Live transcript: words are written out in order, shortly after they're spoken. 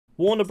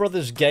Warner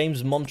Brothers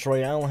Games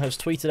Montreal has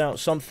tweeted out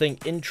something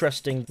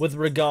interesting with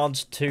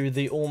regards to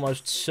the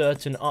almost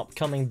certain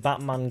upcoming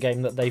Batman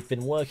game that they've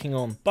been working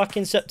on. Back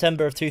in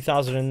September of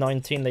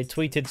 2019, they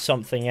tweeted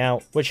something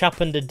out, which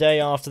happened a day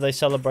after they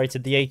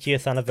celebrated the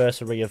 80th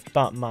anniversary of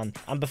Batman,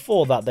 and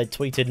before that they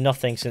tweeted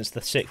nothing since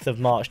the 6th of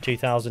March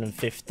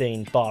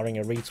 2015, barring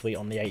a retweet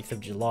on the 8th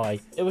of July.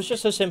 It was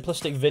just a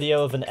simplistic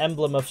video of an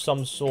emblem of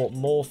some sort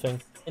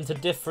morphing into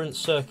different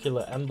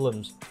circular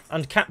emblems,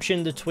 and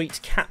captioned the tweet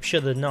 "Capture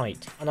the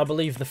Night," and I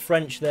believe the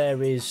French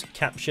there is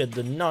 "Capture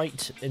the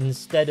Night,"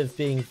 instead of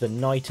being the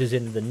night as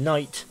in the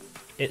night,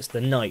 it's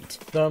the night.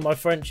 Though my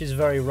French is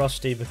very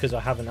rusty because I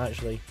haven't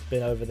actually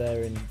been over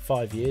there in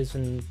 5 years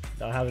and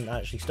I haven't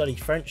actually studied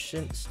French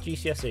since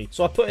GCSE.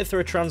 So I put it through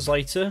a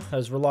translator,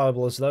 as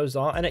reliable as those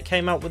are, and it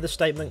came out with the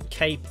statement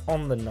 "Cape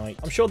on the night."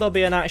 I'm sure there'll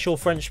be an actual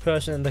French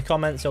person in the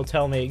comments who'll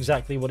tell me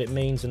exactly what it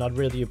means, and I'd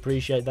really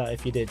appreciate that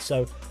if you did.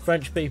 So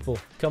French people,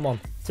 come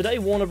on. Today,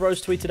 Warner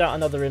Bros. Tweeted out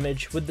another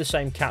image with the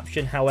same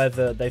caption,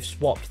 however, they've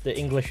swapped the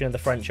English and the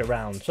French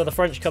around. So the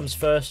French comes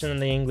first and then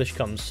the English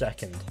comes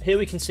second. Here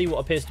we can see what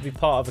appears to be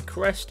part of a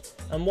crest,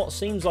 and what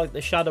seems like the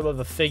shadow of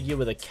a figure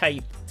with a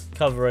cape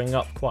covering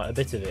up quite a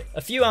bit of it.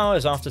 A few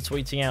hours after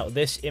tweeting out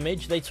this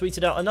image, they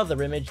tweeted out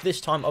another image,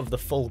 this time of the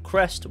full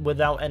crest,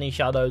 without any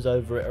shadows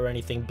over it or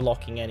anything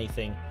blocking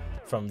anything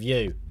from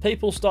view.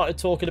 People started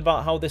talking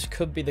about how this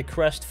could be the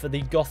crest for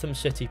the Gotham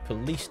City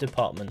Police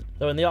Department.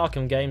 Though in the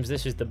Arkham games,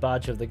 this is the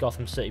badge of the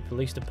Gotham City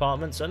Police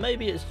Department, so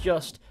maybe it's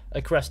just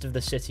a crest of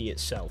the city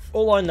itself.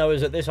 All I know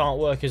is that this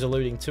artwork is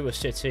alluding to a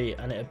city,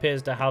 and it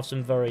appears to have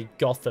some very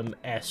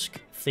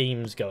Gotham-esque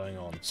themes going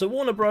on. So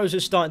Warner Bros.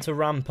 Is starting to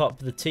ramp up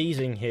the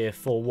teasing here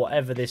for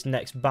whatever this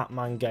next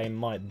Batman game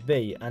might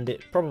be, and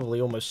it probably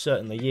almost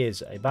certainly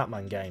is a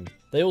Batman game.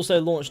 They also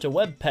launched a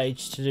web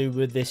page to do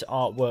with this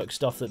artwork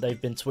stuff that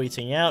they've been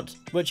tweeting out,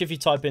 which if you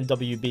type in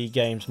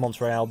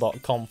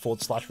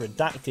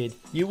wbgamesmontreal.com/redacted,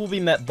 you will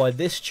be met by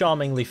this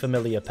charmingly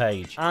familiar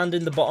page. And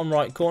in the bottom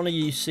right corner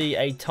you see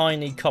a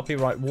tiny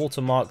copyright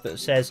watermark that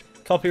says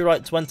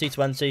 "Copyright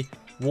 2020,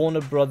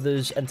 Warner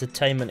Brothers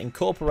Entertainment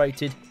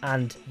Incorporated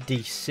and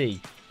DC."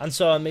 And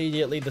so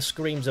immediately the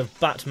screams of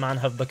Batman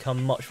have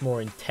become much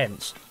more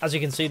intense. As you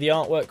can see, the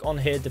artwork on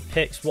here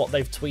depicts what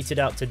they've tweeted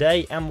out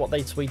today and what they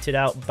tweeted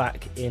out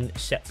back in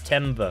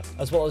September,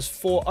 as well as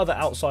 4 other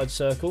outside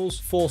circles,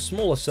 4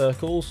 smaller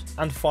circles,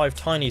 and 5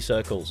 tiny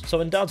circles.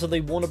 So undoubtedly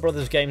Warner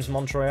Brothers Games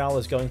Montreal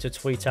is going to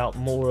tweet out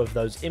more of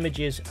those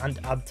images and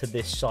add to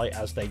this site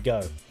as they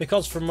go.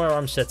 Because from where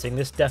I'm sitting,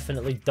 this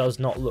definitely does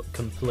not look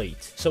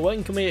complete. So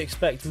when can we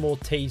expect more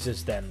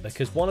teasers then?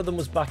 Because one of them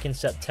was back in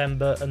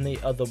September and the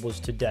other was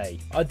today.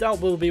 I doubt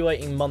we'll be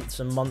waiting months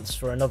and months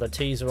for another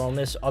teaser on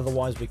this,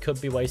 otherwise we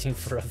could be waiting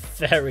for a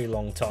very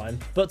long time.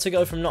 But to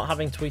go from not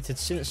having tweeted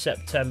since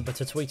September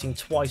to tweeting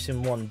twice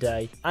in one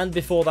day, and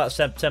before that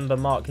September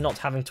mark not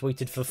having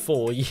tweeted for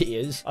 4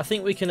 years, I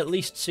think we can at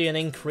least see an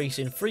increase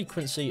in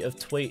frequency of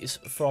tweets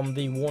from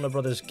the Warner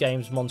Brothers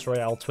Games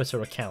Montreal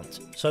Twitter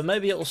account. So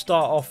maybe it'll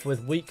start off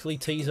with weekly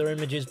teaser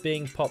images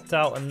being popped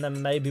out, and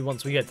then maybe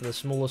once we get to the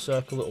smaller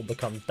circle it will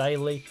become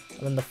daily,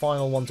 and then the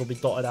final ones will be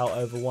dotted out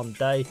over one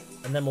day,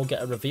 and then we'll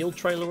get a reveal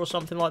trailer or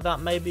something like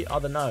that maybe, I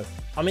don't know.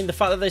 I mean, the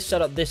fact that they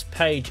set up this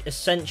page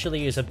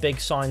essentially is a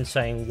big sign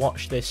saying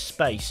watch this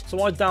space,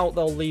 so I doubt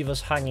they'll leave us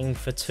hanging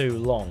for too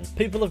long.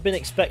 People have been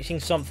expecting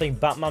something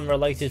Batman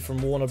related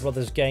from Warner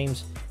Brothers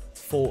Games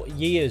for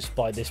years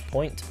by this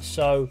point,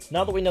 so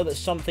now that we know that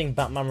something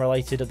Batman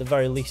related at the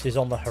very least is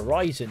on the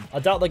horizon, I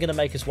doubt they're going to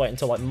make us wait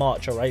until like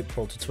March or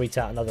April to tweet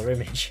out another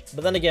image.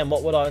 But then again,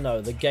 what would I know,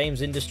 the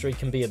games industry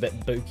can be a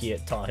bit booky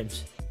at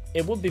times.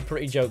 It would be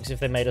pretty jokes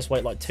if they made us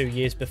wait like 2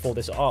 years before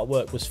this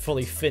artwork was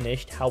fully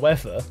finished.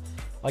 However,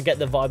 I get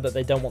the vibe that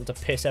they don't want to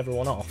piss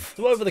everyone off.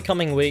 So over the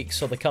coming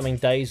weeks or the coming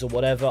days or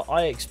whatever,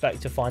 I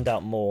expect to find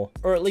out more,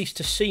 or at least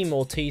to see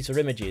more teaser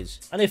images.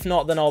 And if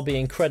not, then I'll be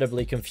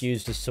incredibly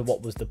confused as to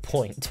what was the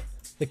point.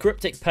 The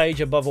cryptic page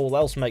above all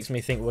else makes me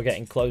think we're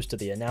getting close to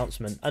the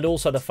announcement, and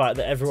also the fact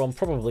that everyone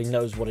probably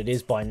knows what it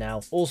is by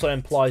now also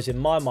implies in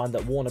my mind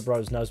that Warner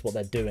Bros knows what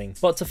they're doing.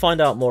 But to find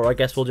out more, I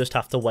guess we'll just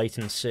have to wait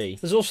and see.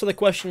 There's also the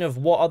question of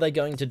what are they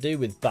going to do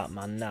with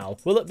Batman now?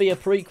 Will it be a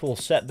prequel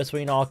set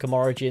between Arkham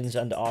Origins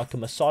and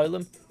Arkham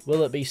Asylum?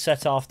 Will it be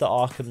set after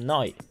Arkham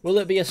Knight? Will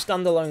it be a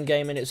standalone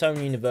game in its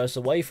own universe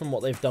away from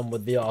what they've done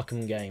with the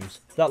Arkham games?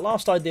 That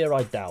last idea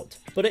I doubt,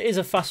 but it is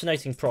a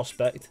fascinating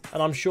prospect,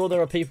 and I'm sure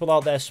there are people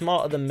out there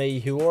smarter than me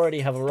who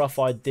already have a rough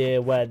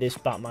idea where this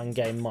Batman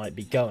game might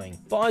be going.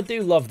 But I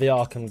do love the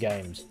Arkham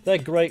games. They're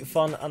great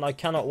fun, and I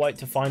cannot wait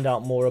to find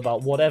out more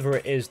about whatever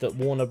it is that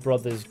Warner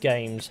Brothers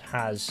Games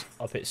has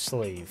up its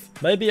sleeve.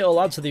 Maybe it'll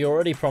add to the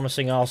already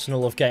promising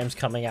arsenal of games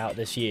coming out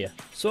this year.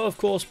 So of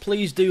course,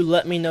 please do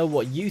let me know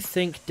what you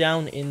think link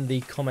down in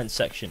the comment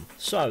section.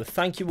 So,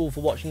 thank you all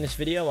for watching this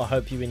video. I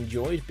hope you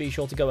enjoyed. Be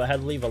sure to go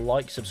ahead, leave a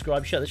like,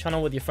 subscribe, share the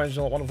channel with your friends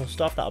and all that wonderful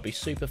stuff. That would be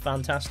super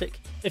fantastic.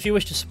 If you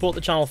wish to support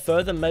the channel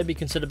further, maybe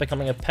consider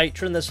becoming a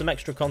patron. There's some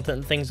extra content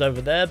and things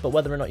over there, but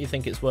whether or not you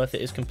think it's worth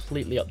it is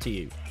completely up to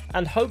you.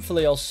 And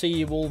hopefully I'll see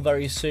you all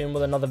very soon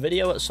with another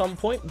video at some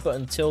point, but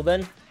until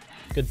then,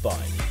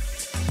 goodbye.